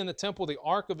was seen in the temple the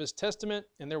ark of his testament,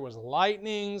 and there was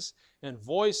lightnings and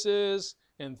voices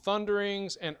and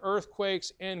thunderings and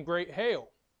earthquakes and great hail.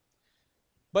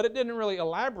 But it didn't really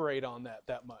elaborate on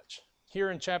that much.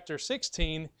 Here in chapter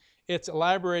 16, it's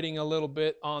elaborating a little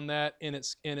bit on that, and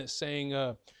it's saying,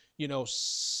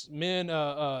 men,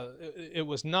 it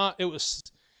was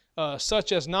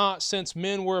such as not since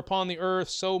men were upon the earth,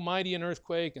 so mighty an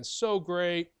earthquake and so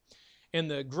great. And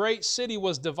the great city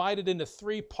was divided into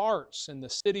three parts, and the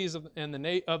cities of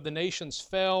the nations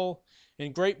fell.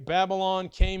 And great Babylon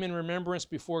came in remembrance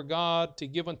before God to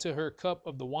give unto her cup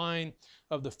of the wine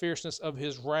of the fierceness of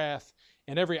his wrath.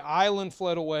 And every island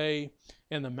fled away,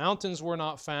 and the mountains were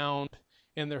not found,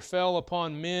 and there fell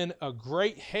upon men a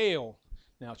great hail.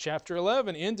 Now, chapter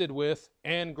 11 ended with,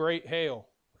 and great hail.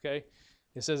 Okay?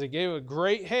 It says it gave a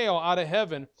great hail out of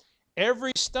heaven,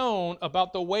 every stone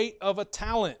about the weight of a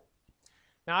talent.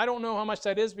 Now, I don't know how much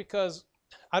that is, because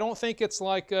I don't think it's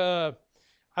like the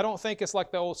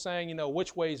old saying,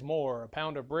 which weighs more, a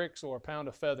pound of bricks or a pound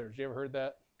of feathers. You ever heard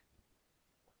that?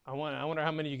 I wonder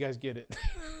how many of you guys get it.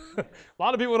 A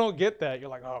lot of people don't get that. You're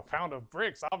like, oh, a pound of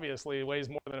bricks obviously weighs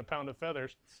more than a pound of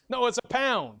feathers. No, it's a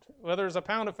pound, whether it's a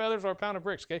pound of feathers or a pound of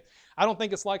bricks. Okay, I don't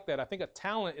think it's like that. I think a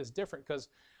talent is different, because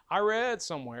I read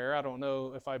somewhere, I don't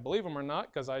know if I believe them or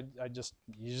not, because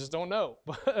you just don't know.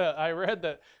 But I read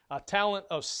that a talent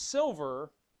of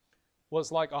silver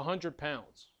was like 100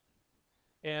 pounds,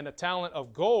 and a talent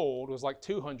of gold was like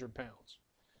 200 pounds.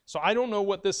 So I don't know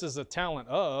what this is a talent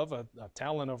of, a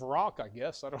talent of rock, I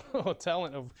guess. I don't know, a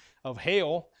talent of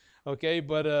hail, okay?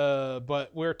 But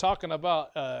we're talking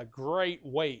about a great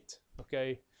weight,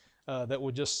 okay, that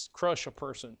would just crush a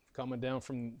person coming down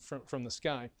from the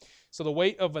sky. So the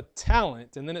weight of a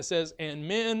talent, and then it says, and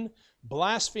men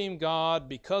blaspheme God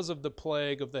because of the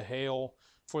plague of the hail,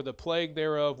 for the plague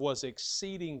thereof was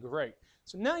exceeding great.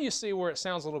 So now you see where it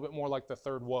sounds a little bit more like the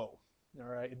third woe. All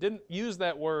right, it didn't use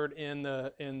that word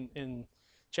in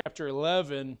chapter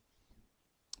 11,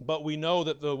 but we know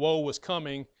that the woe was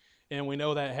coming, and we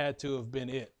know that had to have been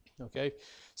it. Okay,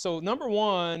 so number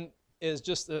one is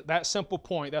just that simple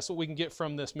point. That's what we can get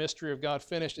from this mystery of God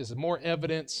finished, is more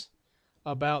evidence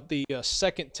about the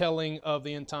second telling of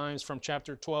the end times from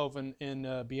chapter 12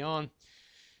 and beyond.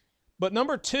 But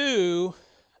number two,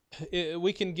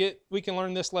 we can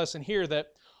learn this lesson here, that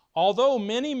although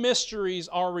many mysteries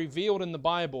are revealed in the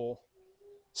Bible,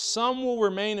 some will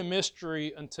remain a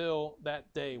mystery until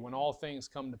that day when all things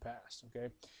come to pass, okay?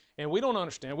 And we don't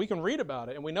understand. We can read about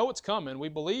it, and we know it's coming. We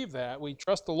believe that. We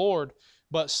trust the Lord,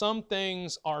 but some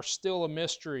things are still a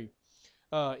mystery.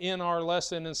 In our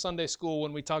lesson in Sunday school,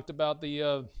 when we talked about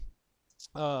the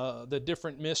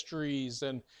different mysteries,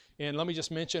 and let me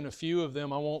just mention a few of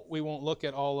them. We won't look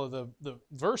at all of the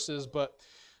verses, but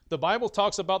the Bible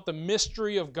talks about the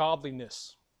mystery of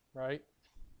godliness, right?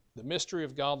 The mystery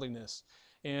of godliness.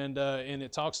 And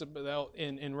it talks about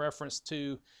in reference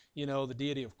to, the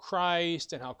deity of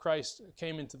Christ, and how Christ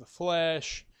came into the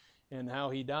flesh, and how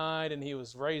he died and he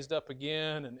was raised up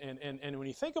again. And when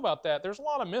you think about that, there's a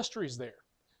lot of mysteries there.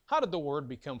 How did the Word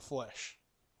become flesh?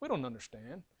 We don't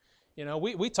understand.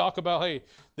 We talk about, hey,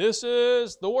 this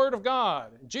is the Word of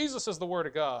God. Jesus is the Word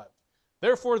of God.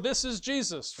 Therefore, this is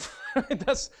Jesus.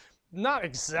 That's not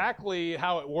exactly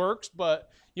how it works,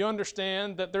 but you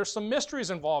understand that there's some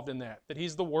mysteries involved in that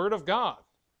He's the Word of God.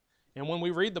 And when we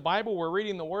read the Bible, we're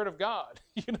reading the Word of God.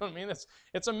 You know what I mean?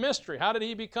 It's a mystery. How did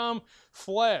He become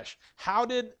flesh? How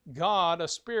did God, a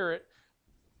spirit,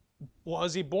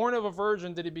 was He born of a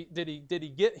virgin? Did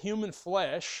He get human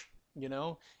flesh?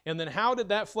 And then how did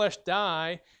that flesh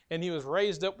die and He was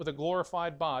raised up with a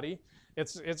glorified body?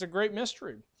 It's a great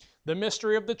mystery. The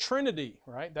mystery of the Trinity,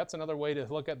 right? That's another way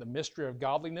to look at the mystery of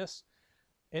godliness.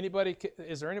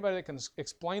 Is there anybody that can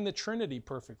explain the Trinity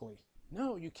perfectly?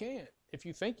 No, you can't. If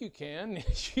you think you can,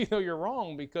 you're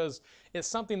wrong, because it's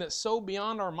something that's so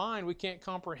beyond our mind we can't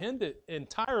comprehend it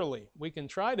entirely. We can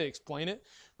try to explain it,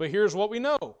 but here's what we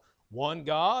know. One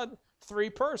God, three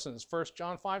persons. 1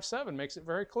 John 5:7 makes it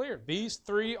very clear. These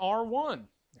three are one.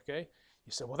 Okay?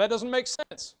 You say, well, that doesn't make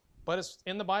sense. But it's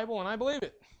in the Bible, and I believe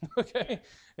it. Okay?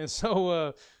 And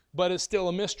so, but it's still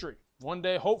a mystery. One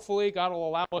day, hopefully, God will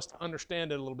allow us to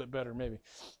understand it a little bit better, maybe.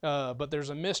 But there's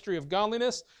a mystery of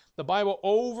godliness. The Bible,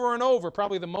 over and over,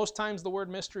 probably the most times the word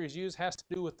mystery is used, has to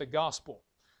do with the gospel.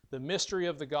 The mystery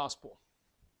of the gospel.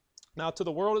 Now, to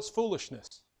the world, it's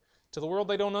foolishness. To the world,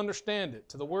 they don't understand it.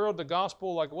 To the world, the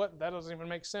gospel, like what? That doesn't even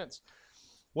make sense.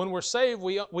 When we're saved,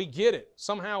 we get it.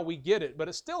 Somehow we get it, but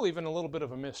it's still even a little bit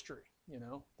of a mystery.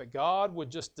 That God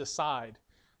would just decide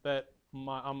that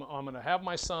I'm going to have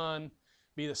my Son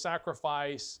be the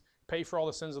sacrifice, pay for all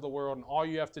the sins of the world, and all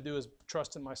you have to do is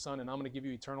trust in my Son, and I'm going to give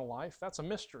you eternal life. That's a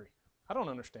mystery. I don't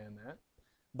understand that,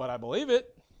 but I believe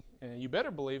it, and you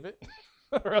better believe it,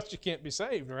 or else you can't be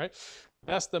saved, right?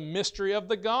 That's the mystery of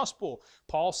the gospel.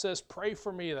 Paul says, pray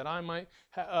for me that I might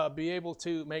be able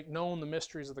to make known the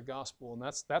mysteries of the gospel, and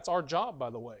that's our job, by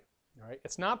the way. Right?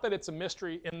 It's not that it's a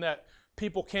mystery in that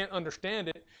people can't understand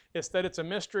it. It's that it's a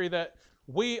mystery that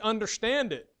we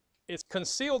understand it. It's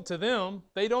concealed to them.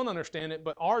 They don't understand it,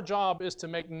 but our job is to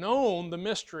make known the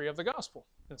mystery of the gospel.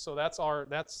 And so that's our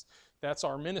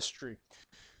ministry.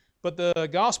 But the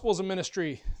gospel is a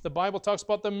ministry. The Bible talks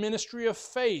about the ministry of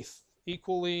faith,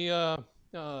 equally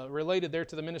related there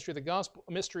to the ministry of the gospel,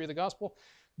 mystery of the gospel,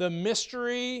 the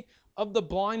mystery of the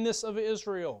blindness of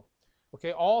Israel.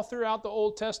 Okay, all throughout the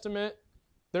Old Testament,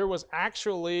 there was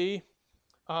actually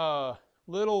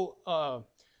little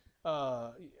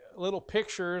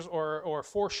pictures or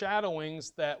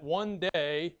foreshadowings that one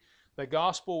day the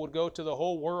gospel would go to the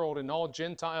whole world and all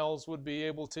Gentiles would be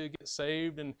able to get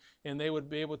saved and they would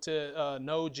be able to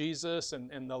know Jesus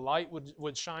and the light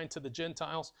would shine to the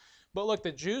Gentiles. But look,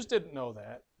 the Jews didn't know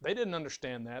that. They didn't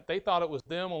understand that. They thought it was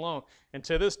them alone. And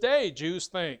to this day, Jews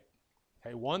think,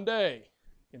 hey, one day,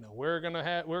 we're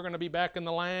gonna be back in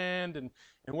the land and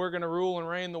we're gonna rule and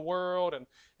reign the world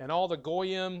and all the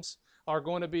goyims are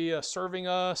going to be serving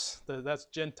us. That's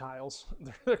Gentiles.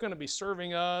 They're going to be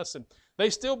serving us, and they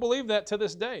still believe that to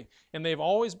this day. And they've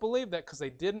always believed that because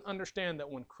they didn't understand that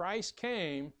when Christ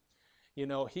came,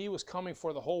 he was coming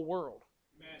for the whole world.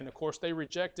 Amen. And of course, they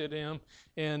rejected him.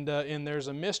 And there's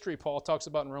a mystery Paul talks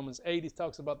about in Romans 8. He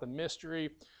talks about the mystery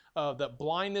that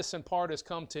blindness in part has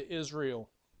come to Israel.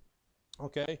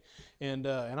 Okay, and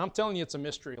I'm telling you, it's a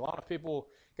mystery. A lot of people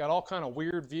got all kind of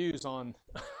weird views on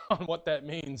what that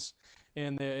means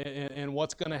and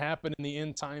what's going to happen in the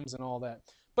end times and all that.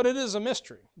 But it is a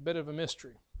mystery, a bit of a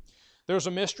mystery. There's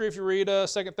a mystery if you read 2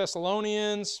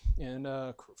 Thessalonians and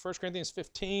 1 Corinthians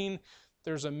 15.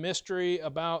 There's a mystery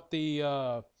about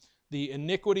the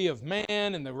iniquity of man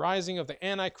and the rising of the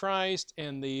Antichrist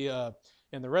and the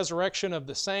resurrection of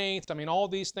the saints. I mean, all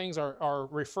these things are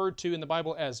referred to in the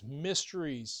Bible as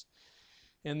mysteries.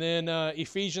 And then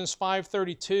Ephesians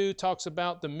 5:32 talks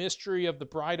about the mystery of the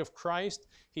bride of Christ.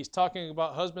 He's talking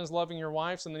about husbands loving your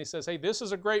wives, and then he says, hey, this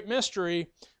is a great mystery,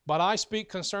 but I speak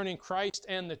concerning Christ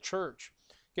and the church.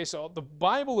 Okay, so the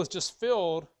Bible is just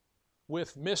filled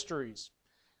with mysteries.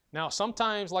 Now,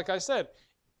 sometimes, like I said,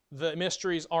 the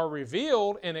mysteries are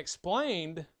revealed and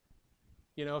explained.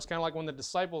 It's kind of like when the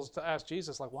disciples asked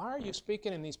Jesus, like, why are you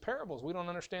speaking in these parables? We don't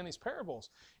understand these parables.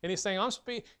 And he's saying, I'm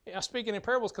speaking in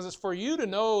parables because it's for you to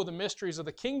know the mysteries of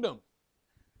the kingdom,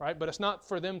 right? But it's not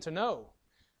for them to know.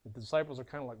 The disciples are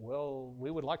kind of like, well,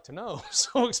 we would like to know,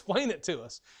 so explain it to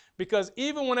us. Because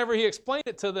even whenever he explained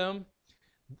it to them,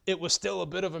 it was still a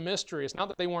bit of a mystery. It's not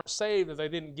that they weren't saved, that they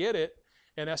didn't get it.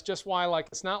 And that's just why,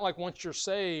 it's not like once you're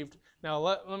saved.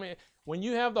 Now, when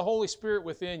you have the Holy Spirit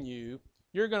within you,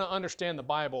 you're going to understand the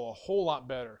Bible a whole lot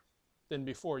better than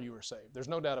before you were saved. There's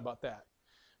no doubt about that.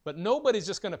 But nobody's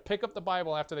just going to pick up the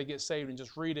Bible after they get saved and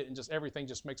just read it and just everything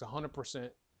just makes 100%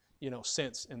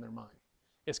 sense in their mind.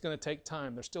 It's going to take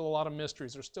time. There's still a lot of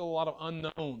mysteries. There's still a lot of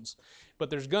unknowns. But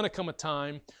there's going to come a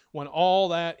time when all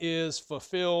that is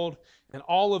fulfilled and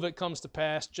all of it comes to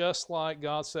pass just like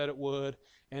God said it would,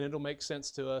 and it'll make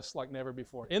sense to us like never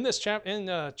before. In this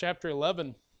chapter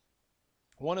 11,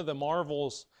 one of the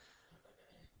marvels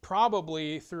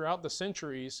probably throughout the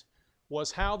centuries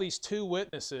was how these two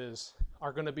witnesses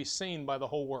are going to be seen by the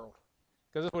whole world.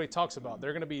 Because that's what he talks about.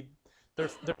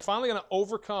 They're finally going to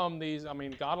overcome these. I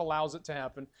mean, God allows it to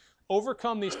happen.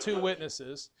 Overcome these two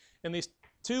witnesses, and these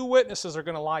two witnesses are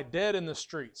going to lie dead in the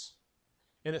streets.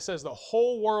 And it says the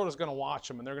whole world is going to watch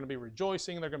them, and they're going to be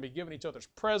rejoicing, and they're going to be giving each other's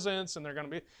presents, and they're going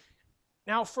to be.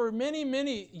 Now, for many,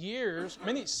 many years,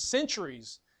 many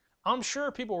centuries, I'm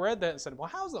sure people read that and said, well,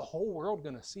 how's the whole world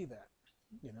going to see that?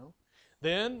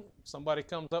 Then somebody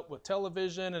comes up with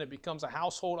television, and it becomes a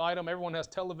household item. Everyone has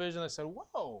television. They said,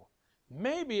 whoa,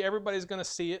 maybe everybody's going to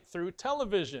see it through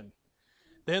television.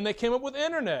 Then they came up with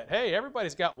internet. Hey,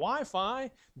 everybody's got Wi-Fi,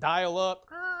 dial up.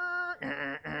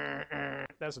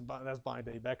 That's my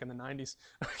day, back in the 90s.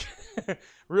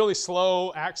 Really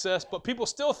slow access, but people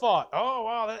still thought, oh,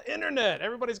 wow, the internet,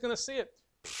 everybody's going to see it.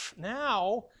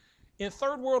 Now, in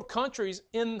third world countries,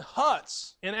 in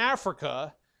huts in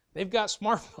Africa, they've got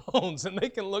smartphones and they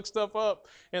can look stuff up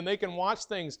and they can watch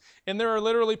things. And there are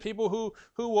literally people who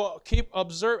will keep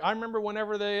observing. I remember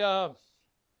whenever there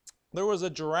was a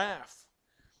giraffe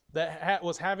that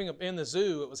was having in the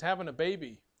zoo. It was having a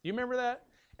baby. Do you remember that?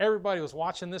 Everybody was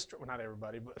watching this. Well, not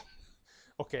everybody, but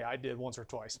okay, I did once or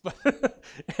twice. But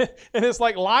and it's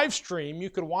like live stream. You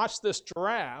could watch this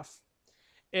giraffe,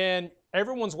 and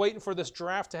everyone's waiting for this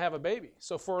giraffe to have a baby.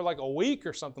 So for like a week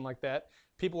or something like that,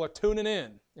 people are tuning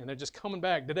in, and they're just coming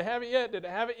back. Did it have it yet? Did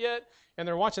it have it yet? And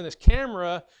they're watching this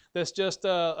camera that's just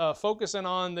focusing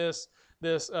on this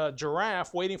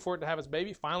giraffe, waiting for it to have its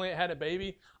baby. Finally, it had a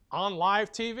baby on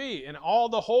live TV, and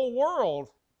the whole world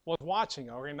was watching.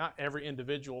 Okay, not every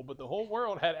individual, but the whole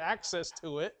world had access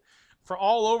to it for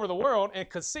all over the world and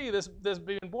could see this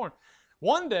being born.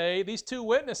 One day, these two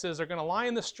witnesses are going to lie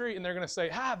in the street and they're going to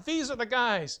say, these are the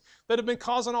guys that have been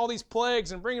causing all these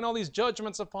plagues and bringing all these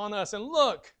judgments upon us. And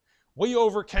look, We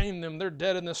overcame them. They're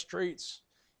dead in the streets,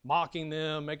 mocking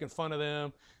them, making fun of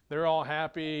them. They're all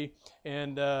happy,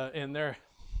 and they're,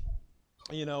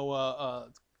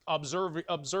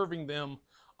 observing them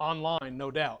online,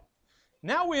 no doubt.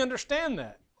 Now we understand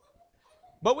that,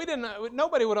 but we didn't.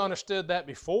 Nobody would have understood that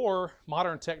before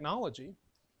modern technology.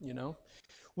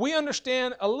 We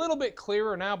understand a little bit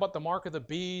clearer now about the mark of the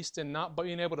beast and not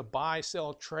being able to buy,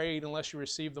 sell, trade unless you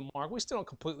receive the mark. We still don't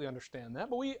completely understand that,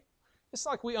 but it's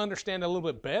like we understand a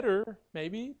little bit better,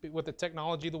 maybe, with the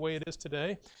technology the way it is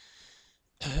today.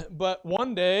 But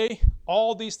one day,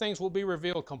 all these things will be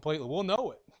revealed completely. We'll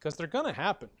know it because they're going to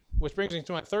happen. Which brings me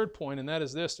to my third point, and that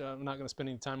is this. I'm not going to spend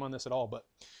any time on this at all, but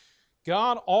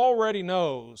God already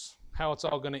knows how it's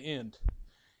all going to end.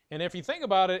 And if you think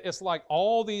about it, it's like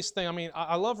all these things. I mean,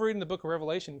 I love reading the book of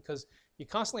Revelation because you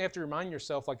constantly have to remind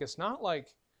yourself, like, it's not like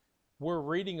we're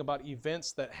reading about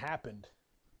events that happened.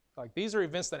 Like, these are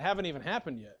events that haven't even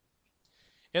happened yet.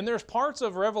 And there's parts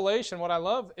of Revelation, what I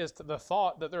love is the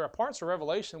thought that there are parts of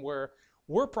Revelation where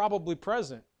we're probably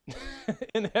present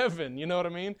in heaven, you know what I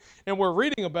mean? And we're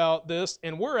reading about this,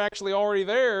 and we're actually already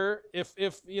there if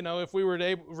we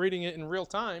were reading it in real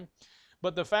time.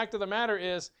 But the fact of the matter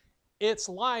is, it's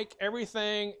like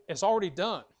everything is already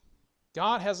done.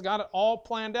 God has got it all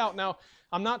planned out. Now,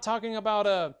 I'm not talking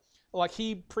about like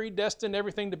He predestined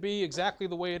everything to be exactly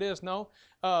the way it is. No.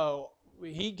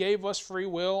 He gave us free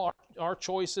will. Our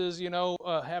choices,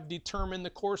 have determined the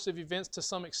course of events to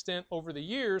some extent over the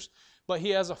years, but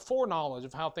He has a foreknowledge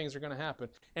of how things are going to happen.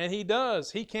 And He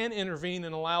does. He can intervene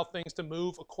and allow things to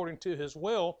move according to His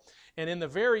will. And in the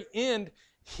very end,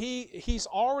 He's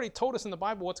already told us in the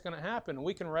Bible what's going to happen, and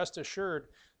we can rest assured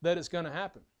that it's going to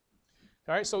happen.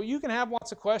 All right, so you can have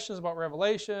lots of questions about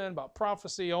Revelation, about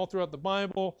prophecy all throughout the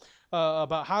Bible,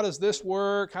 about how does this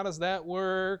work, how does that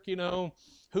work,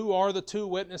 who are the two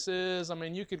witnesses? I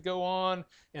mean, you could go on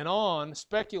and on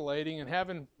speculating and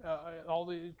having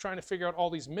trying to figure out all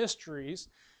these mysteries.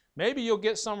 Maybe you'll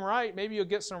get some right, maybe you'll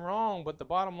get some wrong, but the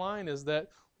bottom line is that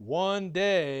one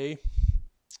day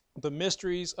the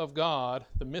mystery of God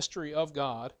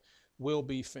will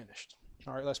be finished.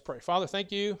 All right, let's pray. Father,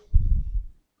 thank you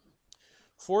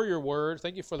for your word.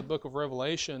 Thank you for the book of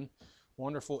Revelation.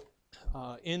 Wonderful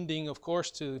ending, of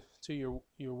course, to your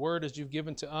word as you've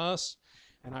given to us.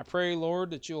 And I pray, Lord,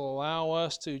 that you'll allow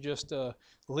us to just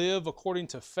live according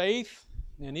to faith,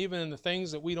 and even in the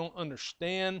things that we don't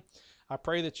understand. I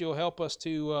pray that you'll help us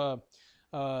to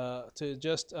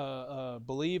just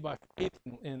believe by faith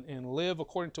and live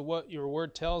according to what your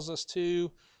word tells us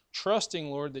to, trusting,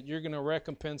 Lord, that you're going to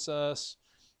recompense us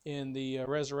in the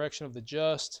resurrection of the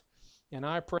just. And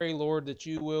I pray, Lord, that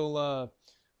you will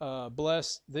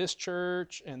bless this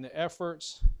church and the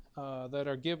efforts that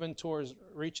are given towards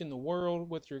reaching the world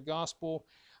with your gospel.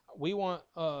 We want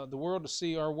the world to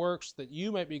see our works that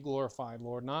you may be glorified,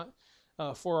 Lord, not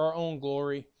for our own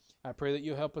glory. I pray that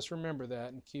you'll help us remember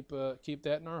that and keep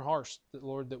that in our hearts,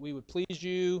 Lord, that we would please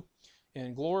you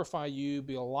and glorify you,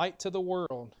 be a light to the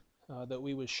world, that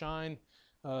we would shine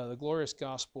the glorious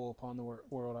gospel upon the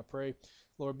world. I pray,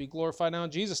 Lord, be glorified now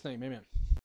in Jesus' name. Amen.